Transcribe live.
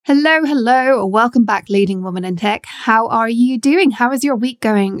Hello, hello. Welcome back, Leading Woman in Tech. How are you doing? How is your week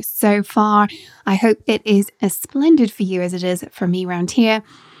going so far? I hope it is as splendid for you as it is for me around here.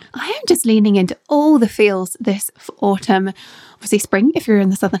 I am just leaning into all the feels this autumn, obviously spring if you're in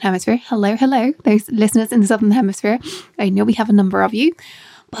the Southern Hemisphere. Hello, hello, those listeners in the Southern Hemisphere. I know we have a number of you,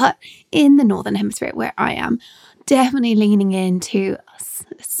 but in the Northern Hemisphere where I am, definitely leaning into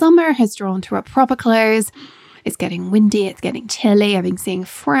summer has drawn to a proper close. It's getting windy, it's getting chilly. I've been seeing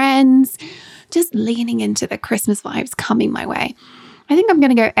friends, just leaning into the Christmas vibes coming my way. I think I'm going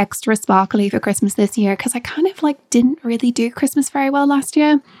to go extra sparkly for Christmas this year because I kind of didn't really do Christmas very well last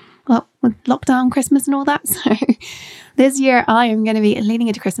year. Well, with lockdown Christmas and all that. So this year I am going to be leaning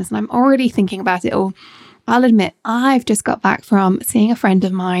into Christmas and I'm already thinking about it all. I'll admit, I've just got back from seeing a friend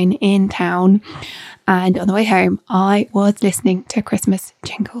of mine in town. And on the way home, I was listening to Christmas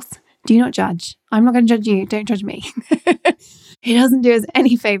jingles. Do not judge. I'm not going to judge you. Don't judge me. It doesn't do us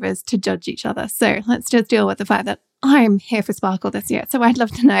any favors to judge each other. So let's just deal with the fact that I'm here for Sparkle this year. So I'd love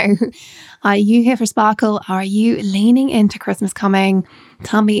to know, are you here for Sparkle? Are you leaning into Christmas coming?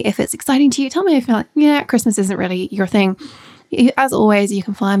 Tell me if it's exciting to you. Tell me if you're like, Christmas isn't really your thing. As always, you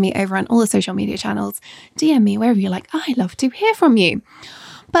can find me over on all the social media channels. DM me wherever you like. I'd love to hear from you.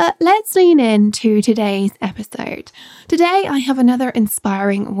 But let's lean into today's episode. Today, I have another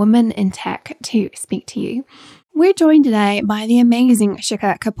inspiring woman in tech to speak to you. We're joined today by the amazing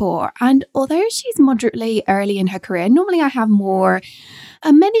Shikha Kapoor. And although she's moderately early in her career, normally I have more.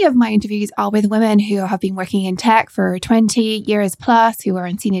 Many of my interviews are with women who have been working in tech for 20 years plus, who are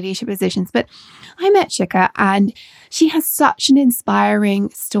in senior leadership positions. But I met Shikha and she has such an inspiring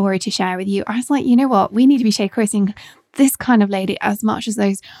story to share with you. I was like, you know what? We need to be showcasing this kind of lady as much as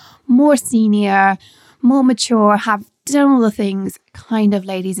those more senior, more mature, have done all the things kind of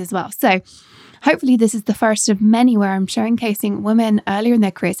ladies as well. So hopefully this is the first of many where I'm showcasing women earlier in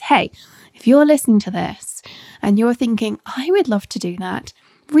their careers. Hey, if you're listening to this and you're thinking, I would love to do that,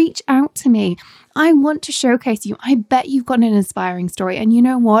 reach out to me. I want to showcase you. I bet you've got an inspiring story. And you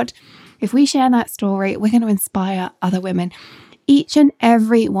know what? If we share that story, we're going to inspire other women. Each and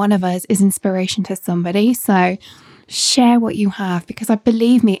every one of us is inspiration to somebody. So share what you have because I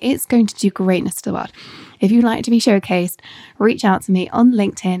believe me, it's going to do greatness to the world. If you'd like to be showcased, reach out to me on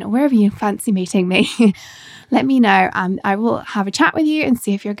LinkedIn or wherever you fancy meeting me. Let me know and I will have a chat with you and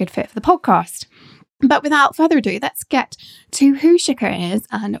see if you're a good fit for the podcast. But without further ado, let's get to who Shikha is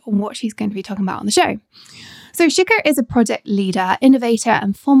and what she's going to be talking about on the show. So Shikha is a project leader, innovator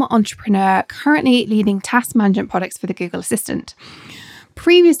and former entrepreneur currently leading task management products for the Google Assistant.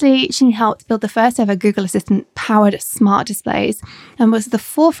 Previously, she helped build the first ever Google Assistant powered smart displays and was at the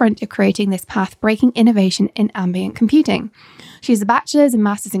forefront of creating this path-breaking innovation in ambient computing. She has a bachelor's and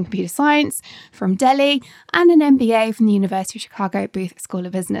master's in computer science from Delhi and an MBA from the University of Chicago Booth School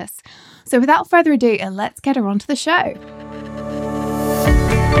of Business. So without further ado, let's get her onto the show.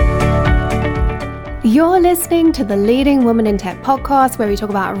 You're listening to the Leading Woman in Tech podcast, where we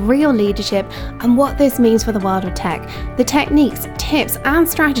talk about real leadership and what this means for the world of tech, the techniques, tips, and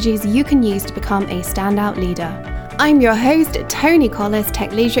strategies you can use to become a standout leader. I'm your host, Tony Collis,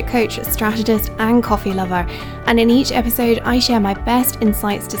 tech leadership coach, strategist, and coffee lover. And in each episode, I share my best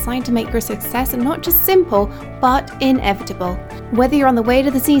insights designed to make your success not just simple, but inevitable. Whether you're on the way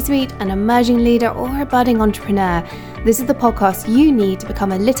to the C-suite, an emerging leader, or a budding entrepreneur, this is the podcast you need to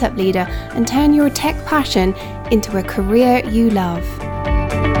become a lit up leader and turn your tech passion into a career you love.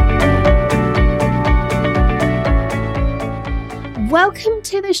 Welcome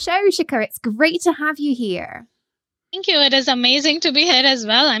to the show, Shikha. It's great to have you here. Thank you. It is amazing to be here as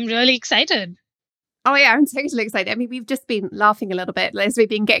well. I'm really excited. Oh yeah, I'm totally excited. I mean, we've just been laughing a little bit as we've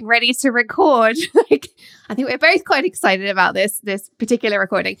been getting ready to record. I think we're both quite excited about this particular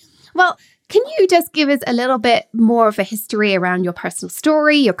recording. Well, can you just give us a little bit more of a history around your personal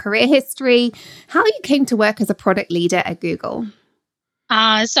story, your career history, how you came to work as a product leader at Google?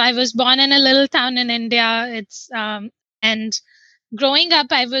 So I was born in a little town in India. And growing up,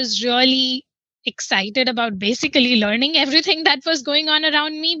 I was really excited about basically learning everything that was going on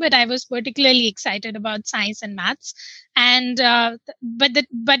around me, but I was particularly excited about science and maths. And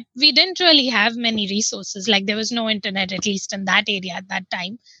but we didn't really have many resources. Like there was no internet, at least in that area at that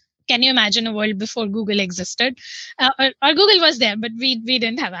time. Can you imagine a world before Google existed? Or Google was there, but we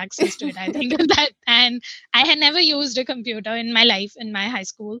didn't have access to it, I think. And I had never used a computer in my life in my high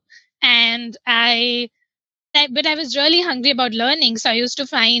school. But I was really hungry about learning. So I used to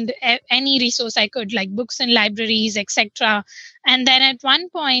find any resource I could, like books in libraries, etc. And then at one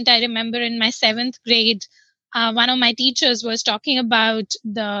point, I remember in my 7th grade, one of my teachers was talking about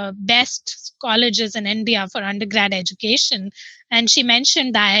the best colleges in India for undergrad education. and she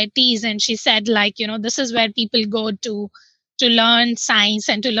mentioned the IITs, and she said, like, this is where people go to learn science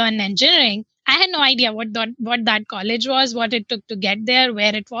and to learn engineering. I had no idea what that college was, what it took to get there,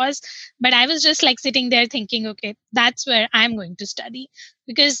 where it was. But I was just like sitting there thinking, okay, that's where I'm going to study,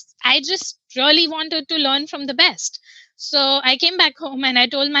 because I just really wanted to learn from the best. So I came back home and I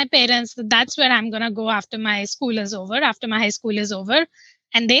told my parents that that's where I'm going to go after my school is over, after my high school is over.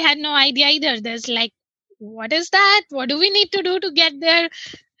 And they had no idea either. There's like, what is that? What do we need to do to get there?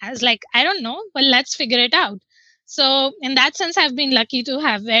 I was like, I don't know, but let's figure it out. So, in that sense, I've been lucky to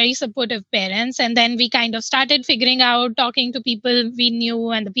have very supportive parents. And then we kind of started figuring out, talking to people we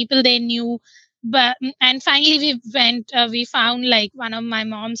knew and the people they knew. And finally, we found like one of my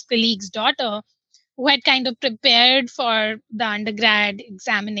mom's colleagues' daughter who had kind of prepared for the undergrad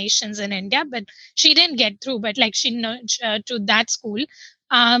examinations in India, but she didn't get through. But like she know to that school,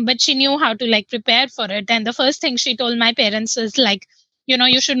 but she knew how to like prepare for it. And the first thing she told my parents is like,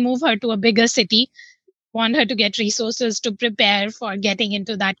 you should move her to a bigger city. Want her to get resources to prepare for getting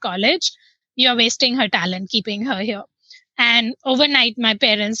into that college. You're wasting her talent keeping her here. And overnight, my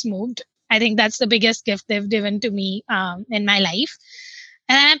parents moved. I think that's the biggest gift they've given to me in my life.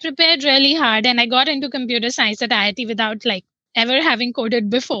 And I prepared really hard, and I got into computer science at IIT without like ever having coded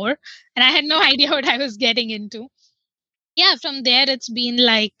before. And I had no idea what I was getting into. Yeah, from there, it's been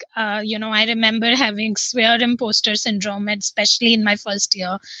like, I remember having severe imposter syndrome, especially in my first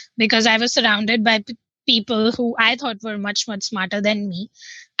year, because I was surrounded by people who I thought were much, much smarter than me,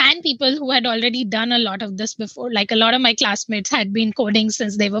 and people who had already done a lot of this before. Like a lot of my classmates had been coding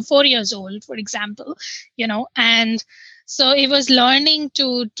since they were 4 years old, for example, and so it was learning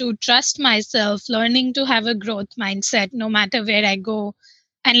to trust myself, learning to have a growth mindset no matter where I go,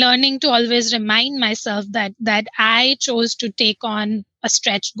 and learning to always remind myself that I chose to take on a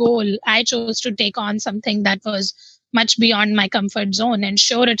stretch goal. I chose to take on something that was much beyond my comfort zone, and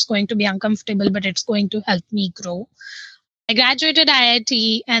sure, it's going to be uncomfortable, but it's going to help me grow. I graduated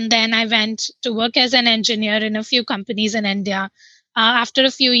IIT, and then I went to work as an engineer in a few companies in India. After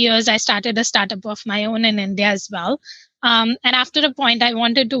a few years, I started a startup of my own in India as well. And after a point, I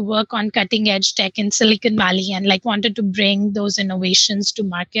wanted to work on cutting edge tech in Silicon Valley, and like wanted to bring those innovations to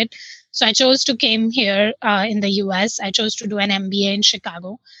market. So I chose to came here in the US. I chose to do an MBA in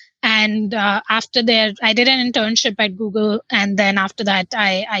Chicago. And after there, I did an internship at Google. And then after that,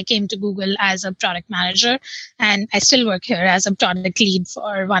 I came to Google as a product manager. And I still work here as a product lead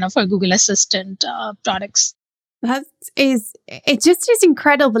for one of our Google Assistant products. It just is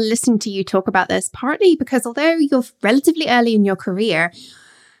incredible listening to you talk about this, partly because although you're relatively early in your career,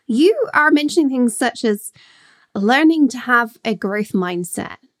 you are mentioning things such as learning to have a growth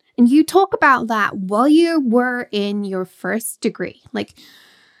mindset. And you talk about that while you were in your first degree. Like,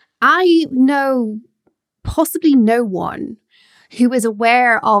 I know possibly no one who is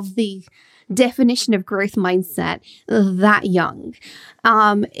aware of the definition of growth mindset that young.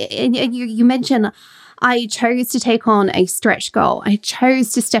 And you mentioned, I chose to take on a stretch goal. I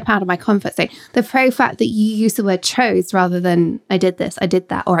chose to step out of my comfort zone. The very fact that you use the word chose rather than I did this, I did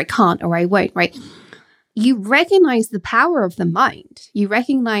that, or I can't, or I won't, right? You recognize the power of the mind. You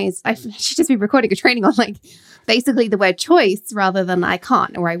recognize, I should just be recording a training on like basically the word choice rather than I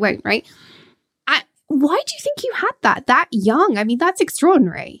can't or I won't, right? Why do you think you had that young? I mean, that's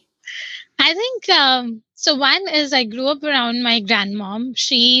extraordinary. I think, so one is I grew up around my grandmom.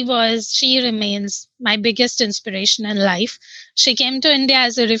 She remains my biggest inspiration in life. She came to India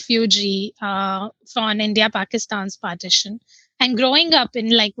as a refugee from India-Pakistan's partition. And growing up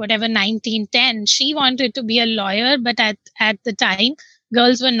in like whatever 1910, she wanted to be a lawyer, but at the time,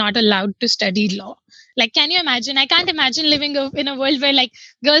 girls were not allowed to study law. Like, can you imagine? I can't imagine living in a world where like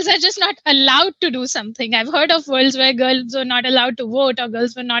girls are just not allowed to do something. I've heard of worlds where girls were not allowed to vote or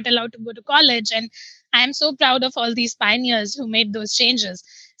girls were not allowed to go to college. And I'm so proud of all these pioneers who made those changes.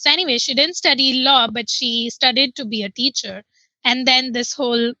 So anyway, she didn't study law, but she studied to be a teacher. And then this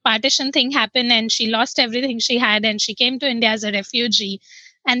whole partition thing happened and she lost everything she had and she came to India as a refugee.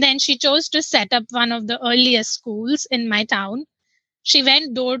 And then she chose to set up one of the earliest schools in my town. She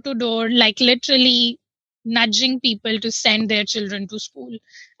went door to door, like literally nudging people to send their children to school.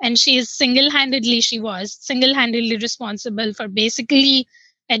 And she was single-handedly responsible for basically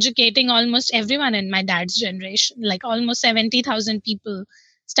educating almost everyone in my dad's generation. Like almost 70,000 people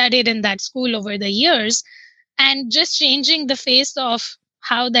studied in that school over the years, and just changing the face of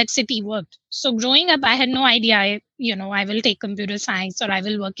how that city worked. So growing up, I had no idea, I will take computer science or I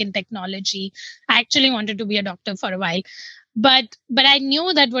will work in technology. I actually wanted to be a doctor for a while. But I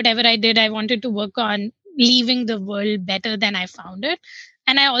knew that whatever I did, I wanted to work on leaving the world better than I found it.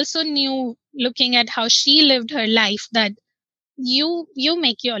 And I also knew, looking at how she lived her life, that you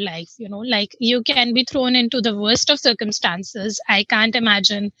make your life, like you can be thrown into the worst of circumstances. I can't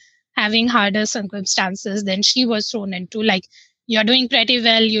imagine having harder circumstances than she was thrown into. Like, you're doing pretty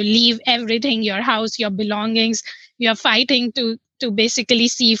well, you leave everything, your house, your belongings, you're fighting to basically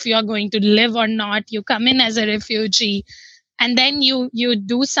see if you're going to live or not. You come in as a refugee, and then you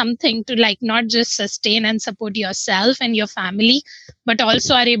do something to, like, not just sustain and support yourself and your family, but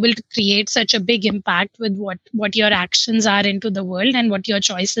also are able to create such a big impact with what your actions are into the world and what your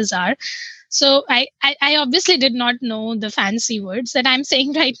choices are. So I obviously did not know the fancy words that I'm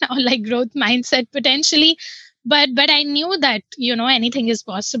saying right now, like growth mindset potentially, but I knew that anything is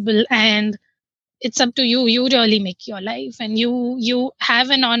possible, and it's up to you. You really make your life, and you have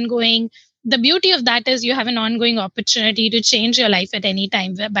an ongoing, the beauty of that is you have an ongoing opportunity to change your life at any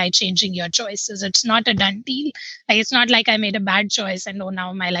time by changing your choices. It's not a done deal. Like, it's not like I made a bad choice and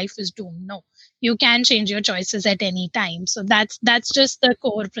now my life is doomed. No, you can change your choices at any time. So that's just the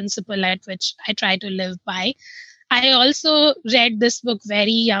core principle at which I try to live by. I also read this book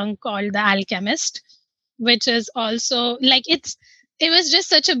very young called The Alchemist, which is also like, it was just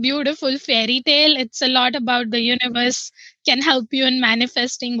such a beautiful fairy tale. It's a lot about the universe can help you in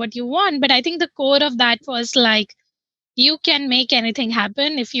manifesting what you want. But I think the core of that was like, you can make anything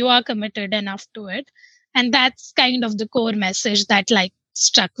happen if you are committed enough to it. And that's kind of the core message that, like,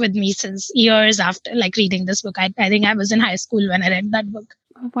 stuck with me since years after, like, reading this book. I think I was in high school when I read that book.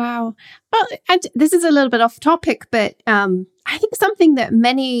 Wow. Well, and this is a little bit off topic, but I think something that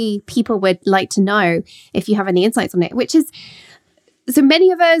many people would like to know, if you have any insights on it, which is, so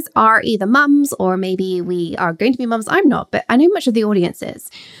many of us are either mums or maybe we are going to be mums. I'm not, but I know much of the audience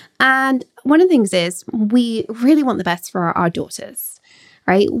is. And one of the things is we really want the best for our daughters,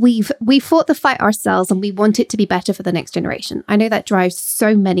 right? We've fought the fight ourselves and we want it to be better for the next generation. I know that drives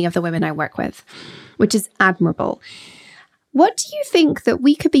so many of the women I work with, which is admirable. What do you think that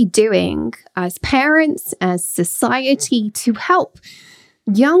we could be doing as parents, as society, to help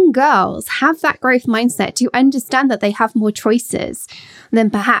young girls have that growth mindset, to understand that they have more choices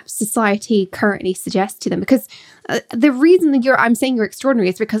than perhaps society currently suggests to them? Because the reason that I'm saying you're extraordinary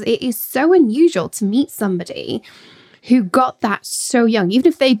is because it is so unusual to meet somebody who got that so young, even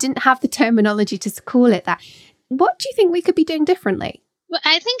if they didn't have the terminology to call it that. What do you think we could be doing differently? Well,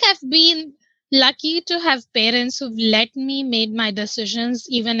 I think I've been lucky to have parents who've let me make my decisions,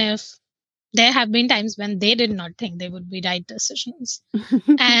 even if there have been times when they did not think they would be right decisions.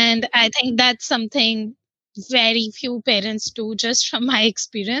 And I think that's something very few parents do, just from my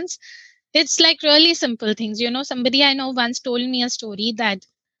experience. It's like really simple things. Somebody I know once told me a story that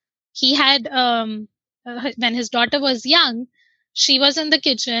he had, when his daughter was young, she was in the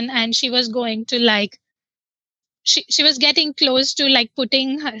kitchen and she was going to, like, she was getting close to, like,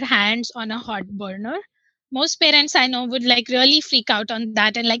 putting her hands on a hot burner. Most parents I know would, like, really freak out on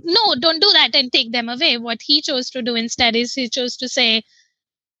that and, like, no, don't do that, and take them away. What he chose to do instead is he chose to say,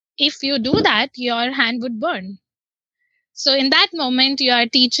 if you do that, your hand would burn. So in that moment, you are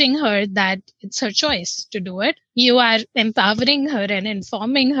teaching her that it's her choice to do it. You are empowering her and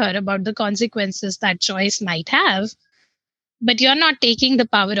informing her about the consequences that choice might have, but you're not taking the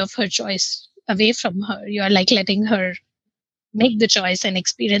power of her choice away from her. You are, like, letting her make the choice and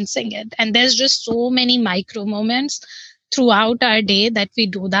experiencing it. And there's just so many micro moments throughout our day that we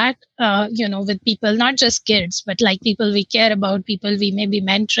do that, with people, not just kids, but like people we care about, people we may be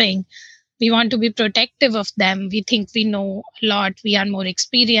mentoring. We want to be protective of them. We think we know a lot. We are more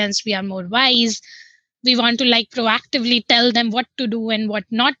experienced. We are more wise. We want to, like, proactively tell them what to do and what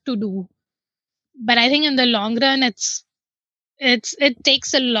not to do. But I think in the long run, it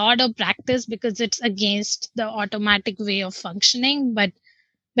takes a lot of practice because it's against the automatic way of functioning. But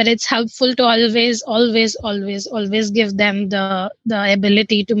it's helpful to always give them the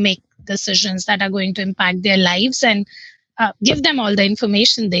ability to make decisions that are going to impact their lives, and give them all the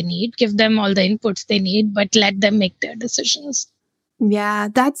information they need, give them all the inputs they need, but let them make their decisions. Yeah,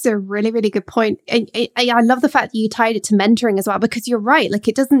 that's a really, really good point. And I love the fact that you tied it to mentoring as well, because you're right. Like,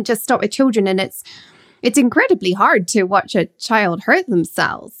 it doesn't just stop with children, and it's incredibly hard to watch a child hurt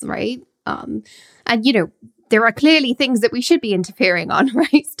themselves, right? And, there are clearly things that we should be interfering on,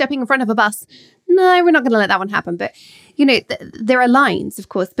 right? Stepping in front of a bus, no, we're not going to let that one happen. But, there are lines, of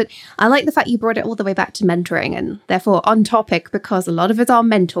course. But I like the fact you brought it all the way back to mentoring, and therefore on topic, because a lot of us are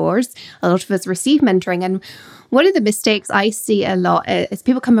mentors, a lot of us receive mentoring. And one of the mistakes I see a lot as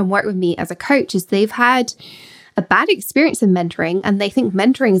people come and work with me as a coach is they've had a bad experience in mentoring, and they think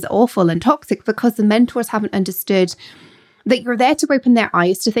mentoring is awful and toxic because the mentors haven't understood that you're there to open their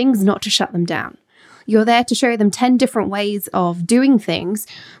eyes to things, not to shut them down. You're there to show them 10 different ways of doing things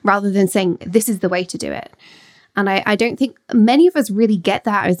rather than saying, this is the way to do it. And I don't think many of us really get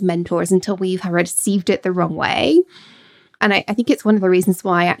that as mentors until we've received it the wrong way. And I think it's one of the reasons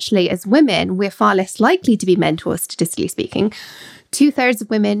why, actually, as women, we're far less likely to be mentors, statistically speaking. 2/3 of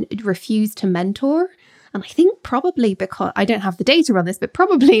women refuse to mentor. And I think probably because, I don't have the data on this, but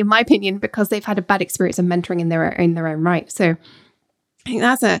probably, in my opinion, because they've had a bad experience of mentoring in their own right. So I think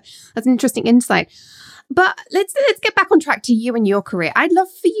that's an interesting insight. But let's get back on track to you and your career. I'd love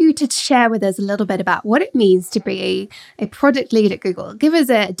for you to share with us a little bit about what it means to be a product lead at Google. Give us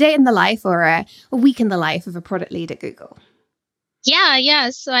a day in the life or a week in the life of a product lead at Google. Yeah.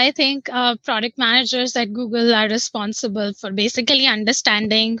 So I think product managers at Google are responsible for basically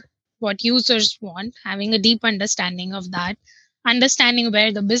understanding what users want, having a deep understanding of that, understanding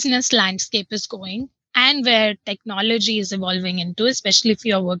where the business landscape is going and where technology is evolving into, especially if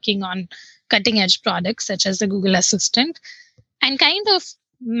you're working on cutting edge products such as the Google Assistant, and kind of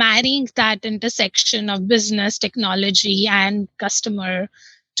marrying that intersection of business, technology, and customer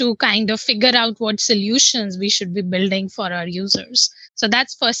to kind of figure out what solutions we should be building for our users. So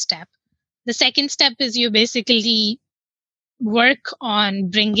that's first step. The second step is you basically work on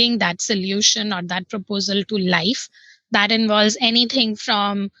bringing that solution or that proposal to life. That involves anything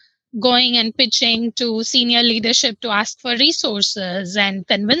from going and pitching to senior leadership to ask for resources and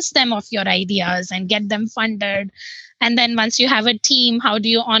convince them of your ideas and get them funded. And then once you have a team, how do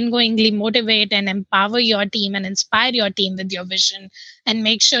you ongoingly motivate and empower your team and inspire your team with your vision and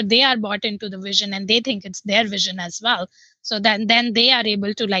make sure they are bought into the vision and they think it's their vision as well. So then they are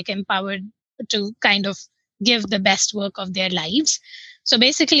able to empower to kind of give the best work of their lives. So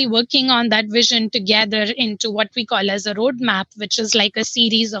basically working on that vision together into what we call as a roadmap, which is like a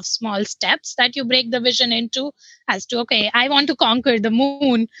series of small steps that you break the vision into as to, okay, I want to conquer the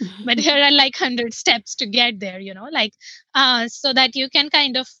moon, but here are 100 steps to get there, so that you can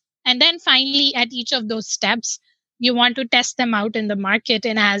kind of, and then finally at each of those steps, you want to test them out in the market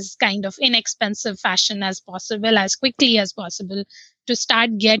in as kind of inexpensive fashion as possible, as quickly as possible, to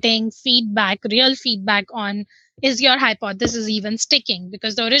start getting feedback, real feedback on, is your hypothesis even sticking?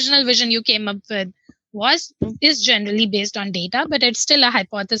 Because the original vision you came up with is generally based on data, but it's still a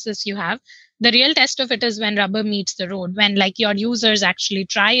hypothesis you have. The real test of it is when rubber meets the road, when your users actually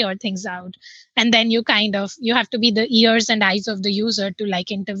try your things out. And then you have to be the ears and eyes of the user to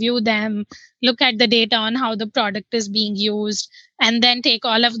interview them, look at the data on how the product is being used, and then take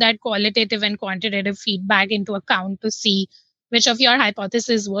all of that qualitative and quantitative feedback into account to see which of your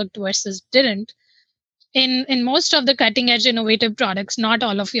hypotheses worked versus didn't. In most of the cutting edge innovative products, not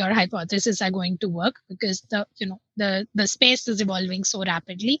all of your hypotheses are going to work because the space is evolving so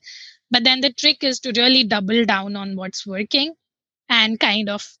rapidly. But then the trick is to really double down on what's working and kind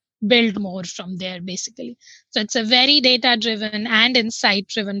of build more from there, basically. So it's a very data driven and insight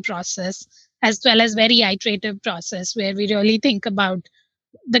driven process, as well as very iterative process where we really think about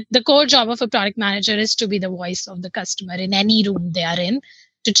the core job of a product manager is to be the voice of the customer in any room they are in,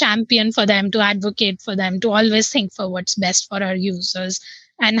 to champion for them, to advocate for them, to always think for what's best for our users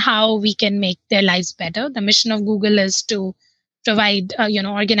and how we can make their lives better. The mission of Google is to provide,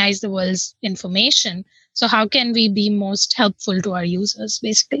 organize the world's information. So how can we be most helpful to our users,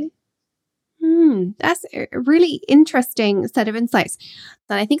 basically? That's a really interesting set of insights.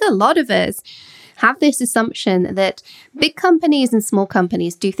 And I think a lot of us have this assumption that big companies and small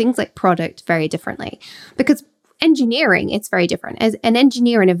companies do things like product very differently. Because engineering, it's very different. As an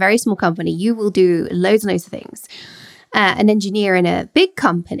engineer in a very small company, you will do loads and loads of things. An engineer in a big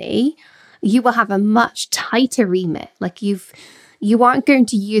company, you will have a much tighter remit. You aren't going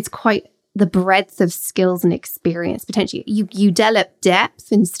to use quite the breadth of skills and experience, potentially. You develop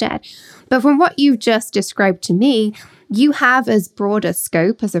depth instead. But from what you've just described to me, you have as broad a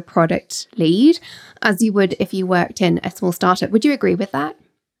scope as a product lead as you would if you worked in a small startup. Would you agree with that?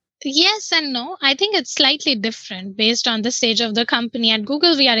 Yes and no. I think it's slightly different based on the stage of the company. At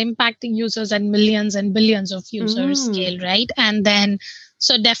Google, we are impacting users at millions and billions of users scale, right? And then,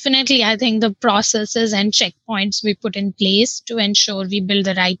 so definitely, I think the processes and checkpoints we put in place to ensure we build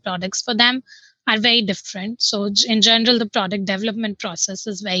the right products for them are very different. So in general, the product development process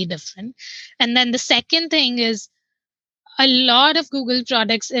is very different. And then the second thing is, a lot of Google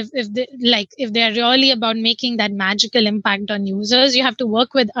products, if they're really about making that magical impact on users, you have to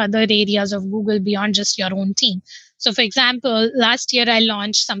work with other areas of Google beyond just your own team. So for example, last year I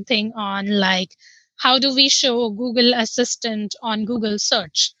launched something on how do we show Google Assistant on Google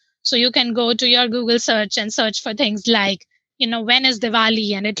search? So you can go to your Google search and search for things like, when is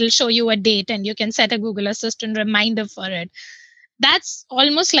Diwali, and it'll show you a date and you can set a Google Assistant reminder for it. That's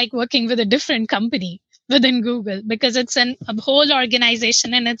almost like working with a different company within Google, because it's a whole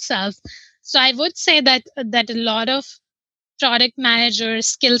organization in itself So I would say that a lot of product manager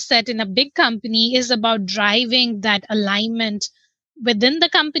skill set in a big company is about driving that alignment within the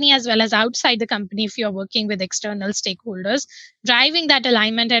company as well as outside the company. If you're working with external stakeholders, driving that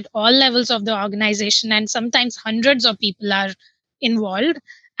alignment at all levels of the organization, and sometimes hundreds of people are involved,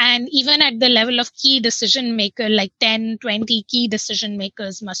 and even at the level of key decision maker, like 10, 20 key decision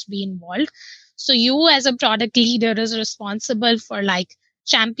makers must be involved. So you as a product leader is responsible for like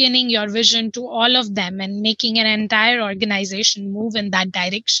championing your vision to all of them and making an entire organization move in that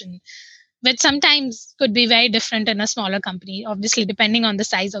direction, which sometimes could be very different in a smaller company, obviously depending on the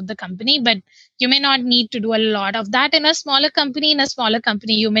size of the company. But you may not need to do a lot of that in a smaller company. In a smaller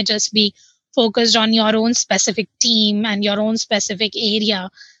company, you may just be focused on your own specific team and your own specific area.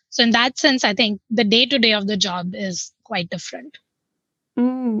 So in that sense, I think the day-to-day of the job is quite different.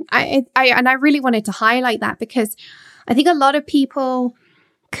 I really wanted to highlight that because I think a lot of people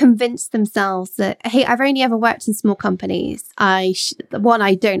convince themselves that, hey, I've only ever worked in small companies. I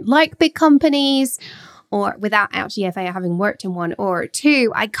don't like big companies, or without actually ever having worked in one, or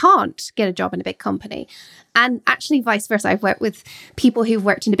two, I can't get a job in a big company. And actually vice versa. I've worked with people who've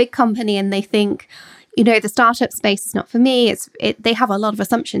worked in a big company and they think, the startup space is not for me. They have a lot of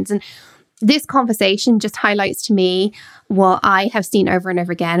assumptions. And this conversation just highlights to me what I have seen over and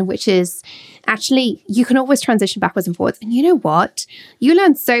over again, which is actually you can always transition backwards and forwards. And you know what? You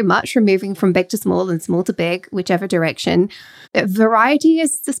learn so much from moving from big to small and small to big, whichever direction. Variety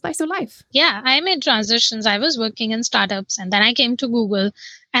is the spice of life. Yeah, I made transitions. I was working in startups and then I came to Google.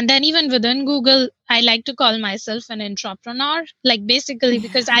 And then even within Google, I like to call myself an entrepreneur, like basically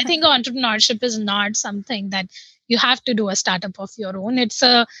because I think entrepreneurship is not something that you have to do a startup of your own. It's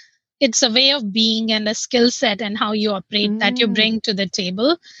a way of being and a skill set and how you operate that you bring to the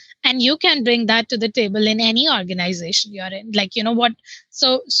table. And you can bring that to the table in any organization you're in. Like, what?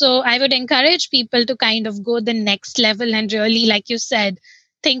 So I would encourage people to kind of go the next level and really, like you said,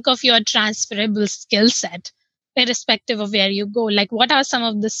 think of your transferable skill set, irrespective of where you go. Like, what are some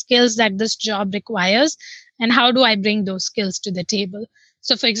of the skills that this job requires? And how do I bring those skills to the table?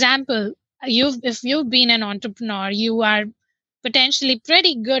 So, for example, if you've been an entrepreneur, you are potentially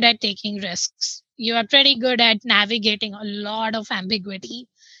pretty good at taking risks. You are pretty good at navigating a lot of ambiguity.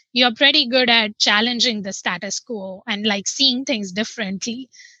 You're pretty good at challenging the status quo and like seeing things differently.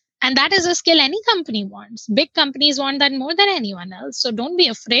 And that is a skill any company wants. Big companies want that more than anyone else. So don't be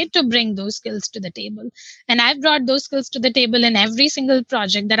afraid to bring those skills to the table. And I've brought those skills to the table in every single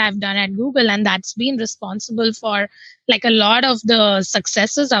project that I've done at Google. And that's been responsible for like a lot of the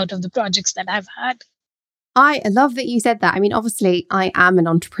successes out of the projects that I've had. I love that you said that. I mean, obviously, I am an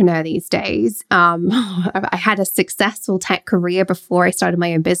entrepreneur these days. I had a successful tech career before I started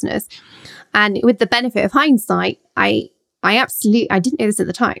my own business. And with the benefit of hindsight, I didn't know this at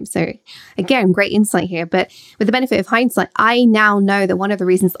the time. So again, great insight here. But with the benefit of hindsight, I now know that one of the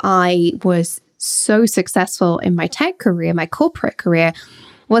reasons I was so successful in my tech career, my corporate career,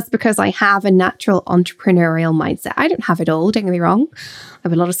 was because I have a natural entrepreneurial mindset. I don't have it all, don't get me wrong. I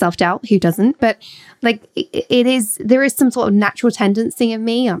have a lot of self-doubt. Who doesn't? But like there is some sort of natural tendency in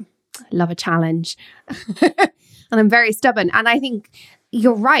me. I love a challenge and I'm very stubborn. And I think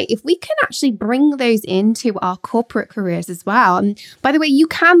you're right. If we can actually bring those into our corporate careers as well. And by the way, you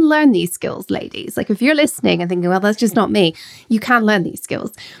can learn these skills, ladies. Like if you're listening and thinking, well, that's just not me, you can learn these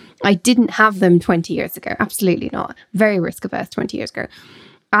skills. I didn't have them 20 years ago. Absolutely not. Very risk averse 20 years ago.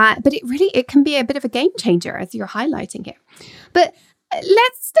 But it can be a bit of a game changer as you're highlighting here. But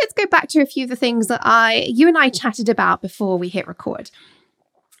let's go back to a few of the things that you and I chatted about before we hit record.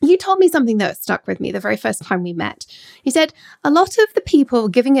 You told me something that stuck with me the very first time we met. You said, a lot of the people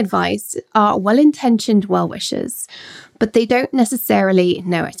giving advice are well-intentioned well-wishers, but they don't necessarily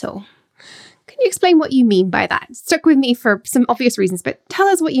know it all. Can you explain what you mean by that? It stuck with me for some obvious reasons, but tell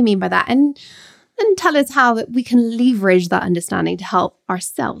us what you mean by that and tell us how we can leverage that understanding to help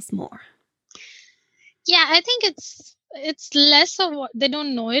ourselves more. Yeah, I think it's less of what they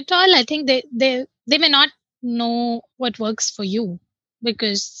don't know it all. I think they may not know what works for you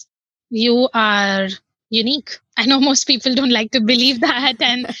because you are unique. I know most people don't like to believe that,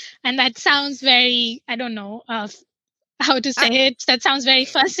 and that sounds very, I don't know how to say it. That sounds very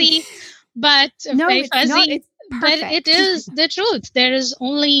fussy, but no, very it's fuzzy. Not, it's but it is the truth. There is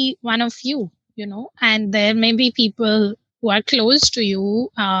only one of you, and there may be people who are close to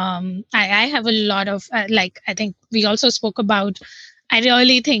you. I have a lot of, I think we also spoke about, I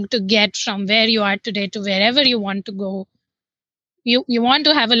really think to get from where you are today to wherever you want to go, you want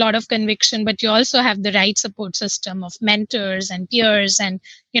to have a lot of conviction, but you also have the right support system of mentors and peers and,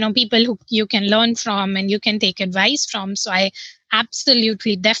 people who you can learn from and you can take advice from. So I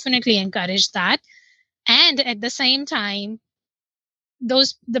absolutely, definitely encourage that. And at the same time,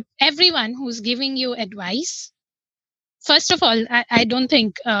 everyone who's giving you advice, first of all, I don't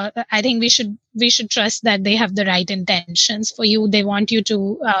think I think we should trust that they have the right intentions for you. They want you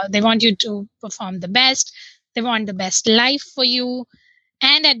to perform the best. They want the best life for you.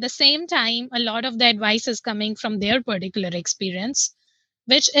 And at the same time, a lot of the advice is coming from their particular experience,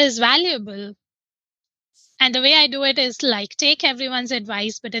 which is valuable. And the way I do it is like take everyone's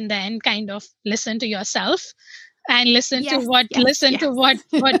advice, but in the end, kind of listen to yourself and listen to Yes, what yes, listen to what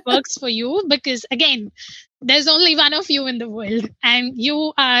yes. what works for you. Because again, there's only one of you in the world, and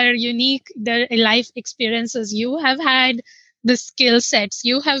you are unique. The life experiences you have had, the skill sets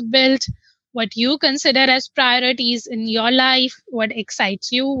you have built, what you consider as priorities in your life, what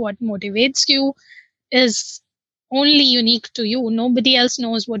excites you, what motivates you, is only unique to you. Nobody else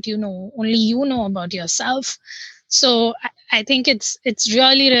knows what you know. Only you know about yourself. So I think it's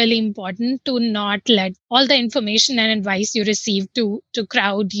really, really important to not let all the information and advice you receive to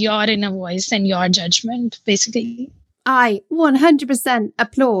crowd your inner voice and your judgment, basically. I 100%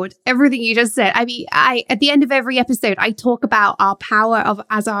 applaud everything you just said. I mean, at the end of every episode, I talk about our power of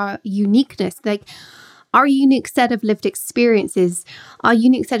as our uniqueness, like our unique set of lived experiences, our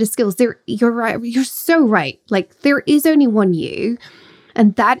unique set of skills. You're right. You're so right. Like there is only one you.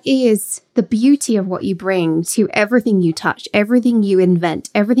 And that is the beauty of what you bring to everything you touch, everything you invent,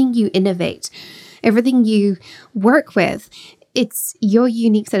 everything you innovate, everything you work with. It's your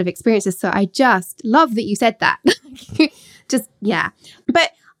unique set of experiences. So I just love that you said that. Just, yeah.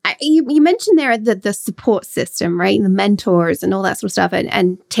 But you mentioned there the support system, right? The mentors and all that sort of stuff,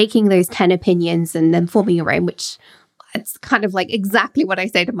 and taking those 10 opinions and then forming your own, which it's kind of like exactly what I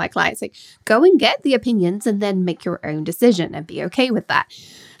say to my clients. Like, go and get the opinions and then make your own decision and be okay with that.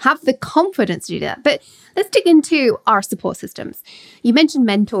 Have the confidence to do that. But let's dig into our support systems. You mentioned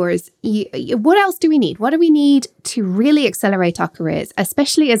mentors. What else do we need? What do we need to really accelerate our careers,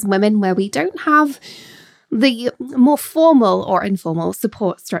 especially as women where we don't have the more formal or informal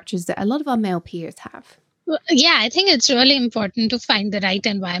support structures that a lot of our male peers have? Yeah, I think it's really important to find the right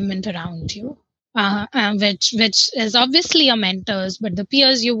environment around you, which is obviously your mentors, but the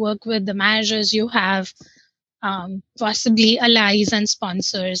peers you work with, the managers you have, possibly allies and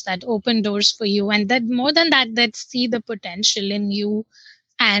sponsors that open doors for you, and that more than that, that see the potential in you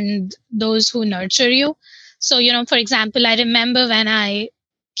and those who nurture you. So, for example, I remember when I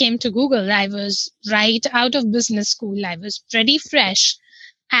came to Google, I was right out of business school. I was pretty fresh.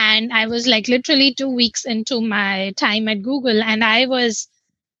 And I was like literally 2 weeks into my time at Google, and I was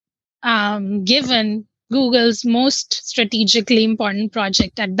given Google's most strategically important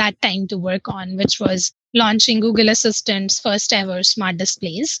project at that time to work on, which was launching Google Assistant's first ever smart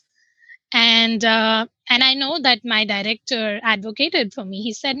displays. And I know that my director advocated for me.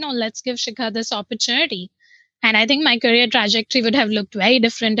 He said, "No, let's give Shikha this opportunity." And I think my career trajectory would have looked very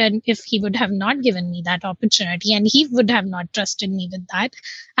different if he would have not given me that opportunity, and he would have not trusted me with that.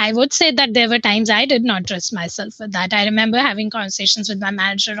 I would say that there were times I did not trust myself with that. I remember having conversations with my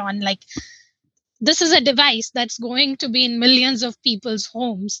manager on like, this is a device that's going to be in millions of people's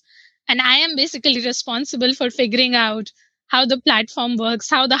homes. And I am basically responsible for figuring out how the platform works,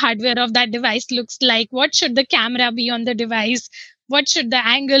 how the hardware of that device looks like, what should the camera be on the device, what should the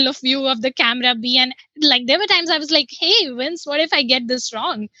angle of view of the camera be. And like there were times I was like, hey, Vince, what if I get this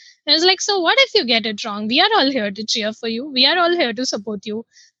wrong? And I was like, so what if you get it wrong? We are all here to cheer for you. We are all here to support you.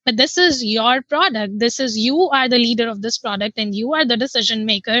 But this is your product. You are the leader of this product and you are the decision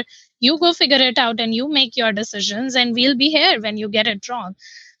maker. You go figure it out and you make your decisions, and we'll be here when you get it wrong.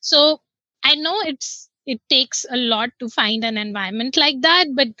 So I know it takes a lot to find an environment like that,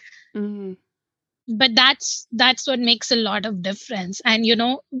 but Mm. but that's what makes a lot of difference. And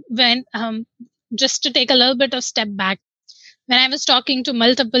when just to take a little bit of step back, when I was talking to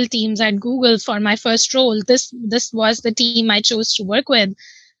multiple teams at Google for my first role, this was the team I chose to work with,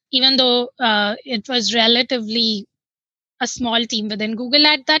 even though it was relatively a small team within Google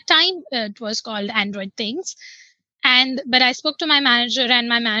at that time. It was called Android Things. But I spoke to my manager and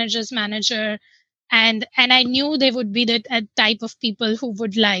my manager's manager, and I knew they would be the type of people who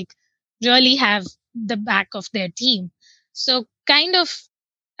would like really have the back of their team. So kind of,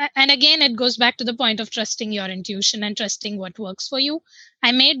 and again, it goes back to the point of trusting your intuition and trusting what works for you.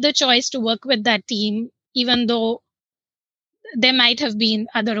 I made the choice to work with that team, even though there might have been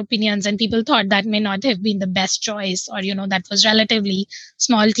other opinions and people thought that may not have been the best choice, or that was relatively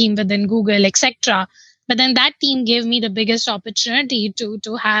small team within Google, etc. But then that team gave me the biggest opportunity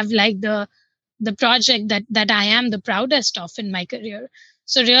to have like the project that I am the proudest of in my career.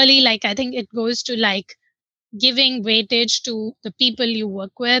 So really, like, I think it goes to like giving weightage to the people you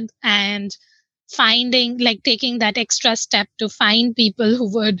work with, and finding, like, taking that extra step to find people who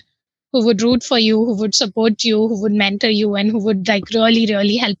would root for you, who would support you, who would mentor you, and who would like really,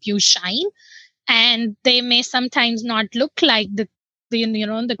 really help you shine. And they may sometimes not look like the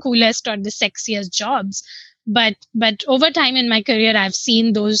coolest or the sexiest jobs, but over time in my career, I've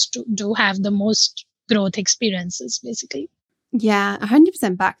seen those to have the most growth experiences, basically. Yeah,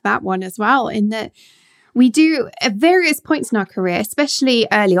 100% back that one as well, in that we do at various points in our career, especially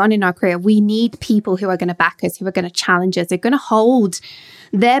early on in our career, we need people who are going to back us, who are going to challenge us, who are going to hold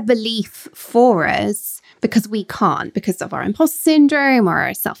their belief for us, because we can't, because of our imposter syndrome or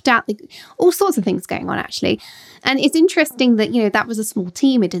our self-doubt, like all sorts of things going on, actually. And it's interesting that, that was a small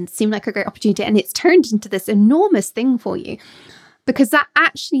team. It didn't seem like a great opportunity, and it's turned into this enormous thing for you. Because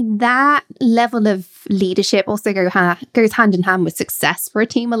that level of leadership also goes hand in hand with success for a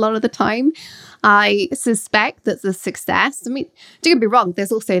team a lot of the time. I suspect that the success, don't get me wrong,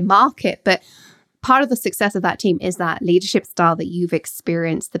 there's also a market, but part of the success of that team is that leadership style that you've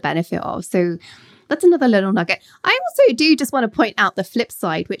experienced the benefit of. So that's another little nugget. I also do just want to point out the flip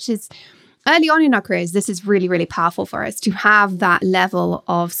side, which is early on in our careers, this is really, really powerful for us to have that level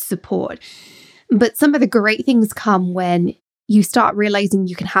of support. But some of the great things come when you start realizing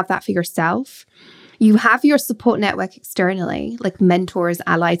you can have that for yourself. You have your support network externally, like mentors,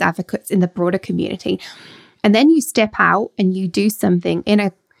 allies, advocates in the broader community. And then you step out and you do something in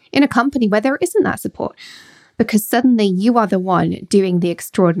a company where there isn't that support, because suddenly you are the one doing the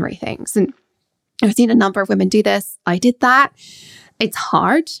extraordinary things. And I've seen a number of women do this. I did that. It's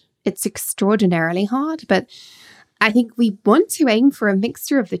hard. It's extraordinarily hard. But I think we want to aim for a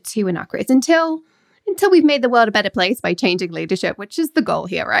mixture of the two in our careers until we've made the world a better place by changing leadership, which is the goal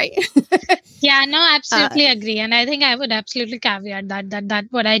here, right? Yeah, no, absolutely agree. And I think I would absolutely caveat that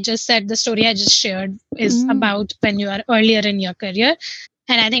what I just said, the story I just shared, is about when you are earlier in your career.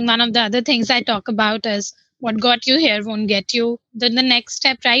 And I think one of the other things I talk about is what got you here won't get you the next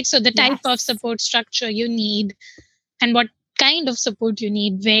step, right? So the type of support structure you need and what kind of support you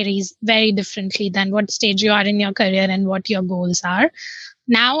need varies very differently than what stage you are in your career and what your goals are.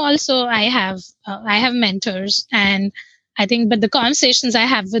 Now also I have mentors, and I think, but the conversations I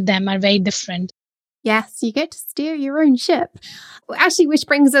have with them are very different. Yes, you get to steer your own ship. Actually, which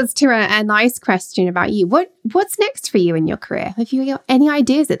brings us to a nice question about you. What's next for you in your career? Have you got any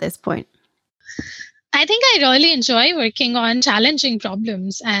ideas at this point? I think I really enjoy working on challenging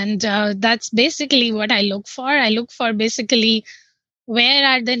problems, and that's basically what I look for. I look for basically where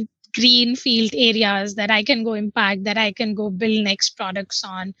are the greenfield areas that I can go impact, that I can go build next products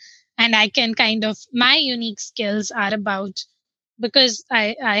on. And I can my unique skills are about, because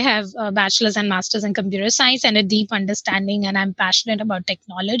I have a bachelor's and master's in computer science and a deep understanding, and I'm passionate about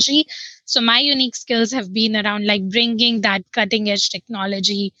technology. So my unique skills have been around like bringing that cutting edge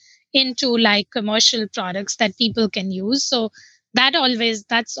technology into like commercial products that people can use. So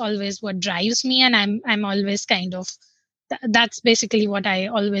that's always what drives me. And I'm always that's basically what I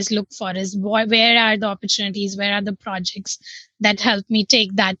always look for, is where are the opportunities, where are the projects that help me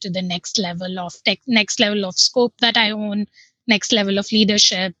take that to the next level of next level of scope that I own, next level of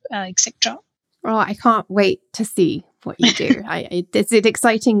leadership, etc. Oh, I can't wait to see what you do. It's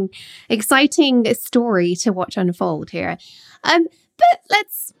an exciting story to watch unfold here. But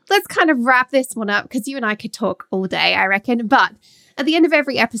let's kind of wrap this one up, because you and I could talk all day, I reckon. But at the end of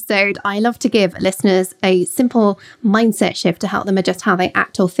every episode, I love to give listeners a simple mindset shift to help them adjust how they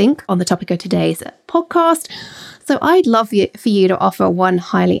act or think on the topic of today's podcast. So I'd love for you to offer one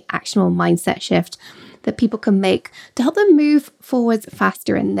highly actionable mindset shift that people can make to help them move forwards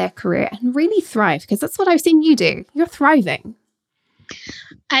faster in their career and really thrive, because that's what I've seen you do. You're thriving.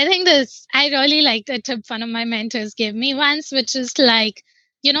 I think I really like the tip one of my mentors gave me once, which is like,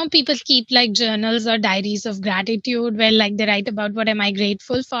 people keep like journals or diaries of gratitude where like they write about what am I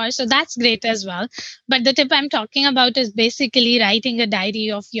grateful for. So that's great as well. But the tip I'm talking about is basically writing a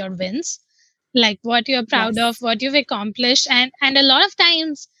diary of your wins, like what you're proud of, what you've accomplished. And a lot of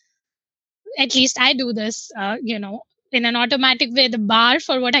times, at least I do this, in an automatic way, the bar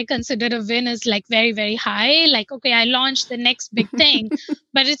for what I consider a win is like very, very high. Like, okay, I launched the next big thing,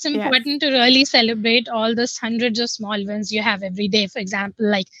 but it's important to really celebrate all those hundreds of small wins you have every day. For example,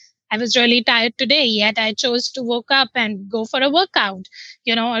 like I was really tired today, yet I chose to woke up and go for a workout,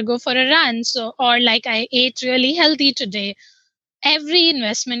 or go for a run. So, or like I ate really healthy today. Every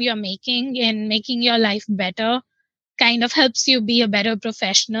investment you're making in making your life better kind of helps you be a better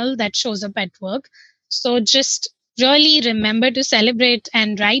professional that shows up at work. So just really remember to celebrate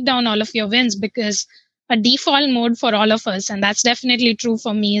and write down all of your wins, because a default mode for all of us, and that's definitely true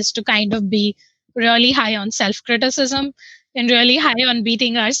for me, is to kind of be really high on self-criticism and really high on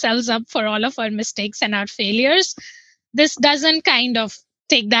beating ourselves up for all of our mistakes and our failures. This doesn't kind of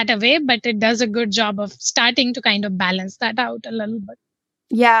take that away, but it does a good job of starting to kind of balance that out a little bit.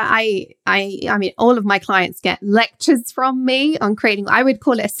 Yeah, I mean, all of my clients get lectures from me on creating, I would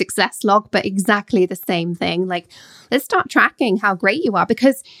call it a success log, but exactly the same thing. Like, let's start tracking how great you are,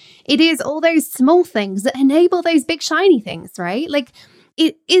 because it is all those small things that enable those big shiny things, right? Like,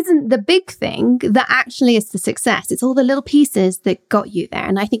 it isn't the big thing that actually is the success. It's all the little pieces that got you there.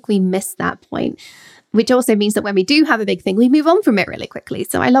 And I think we miss that point, which also means that when we do have a big thing, we move on from it really quickly.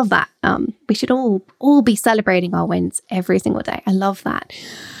 So I love that. We should all be celebrating our wins every single day. I love that.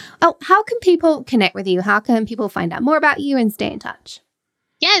 Oh, how can people connect with you? How can people find out more about you and stay in touch?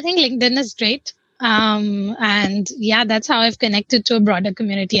 Yeah, I think LinkedIn is great. And yeah, that's how I've connected to a broader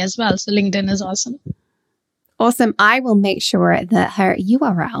community as well. So LinkedIn is awesome. Awesome. I will make sure that her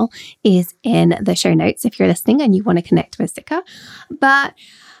URL is in the show notes if you're listening and you want to connect with Shikha. But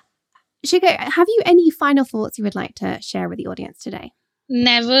Shikha, have you any final thoughts you would like to share with the audience today?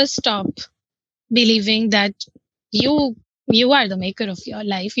 Never stop believing that you are the maker of your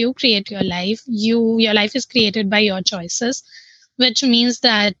life. You create your life. Your life is created by your choices, which means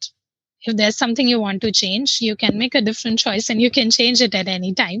that if there's something you want to change, you can make a different choice and you can change it at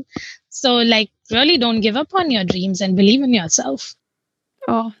any time. So really don't give up on your dreams and believe in yourself.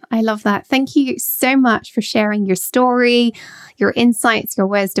 Oh, I love that. Thank you so much for sharing your story, your insights, your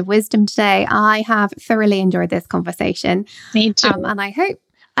words of wisdom today. I have thoroughly enjoyed this conversation. Me too. And I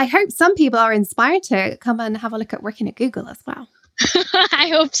hope some people are inspired to come and have a look at working at Google as well.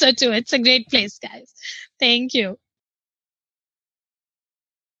 I hope so too. It's a great place, guys. Thank you.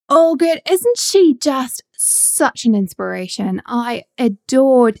 Oh, good. Isn't she just such an inspiration? I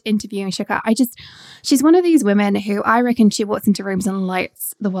adored interviewing Shikha. She's one of these women who I reckon she walks into rooms and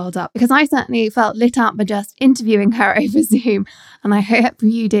lights the world up, because I certainly felt lit up by just interviewing her over Zoom. And I hope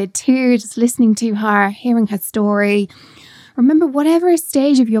you did too, just listening to her, hearing her story. Remember, whatever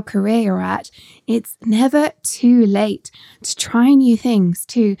stage of your career you're at, it's never too late to try new things,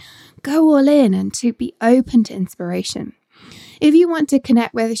 to go all in and to be open to inspiration. If you want to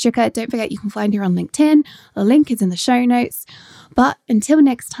connect with Shikha, don't forget you can find her on LinkedIn. The link is in the show notes. But until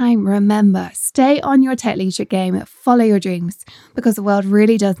next time, remember, stay on your tech leadership game, follow your dreams, because the world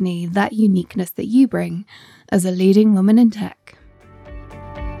really does need that uniqueness that you bring as a leading woman in tech.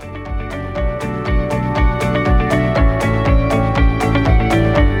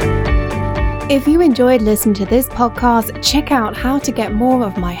 If you enjoyed listening to this podcast, check out how to get more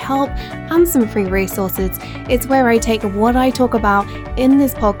of my help and some free resources. It's where I take what I talk about in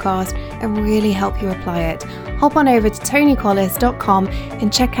this podcast and really help you apply it. Hop on over to tonycollis.com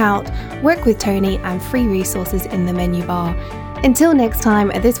and check out Work with Tony and free resources in the menu bar. Until next time,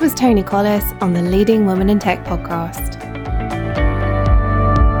 this was Tony Collis on the Leading Women in Tech podcast.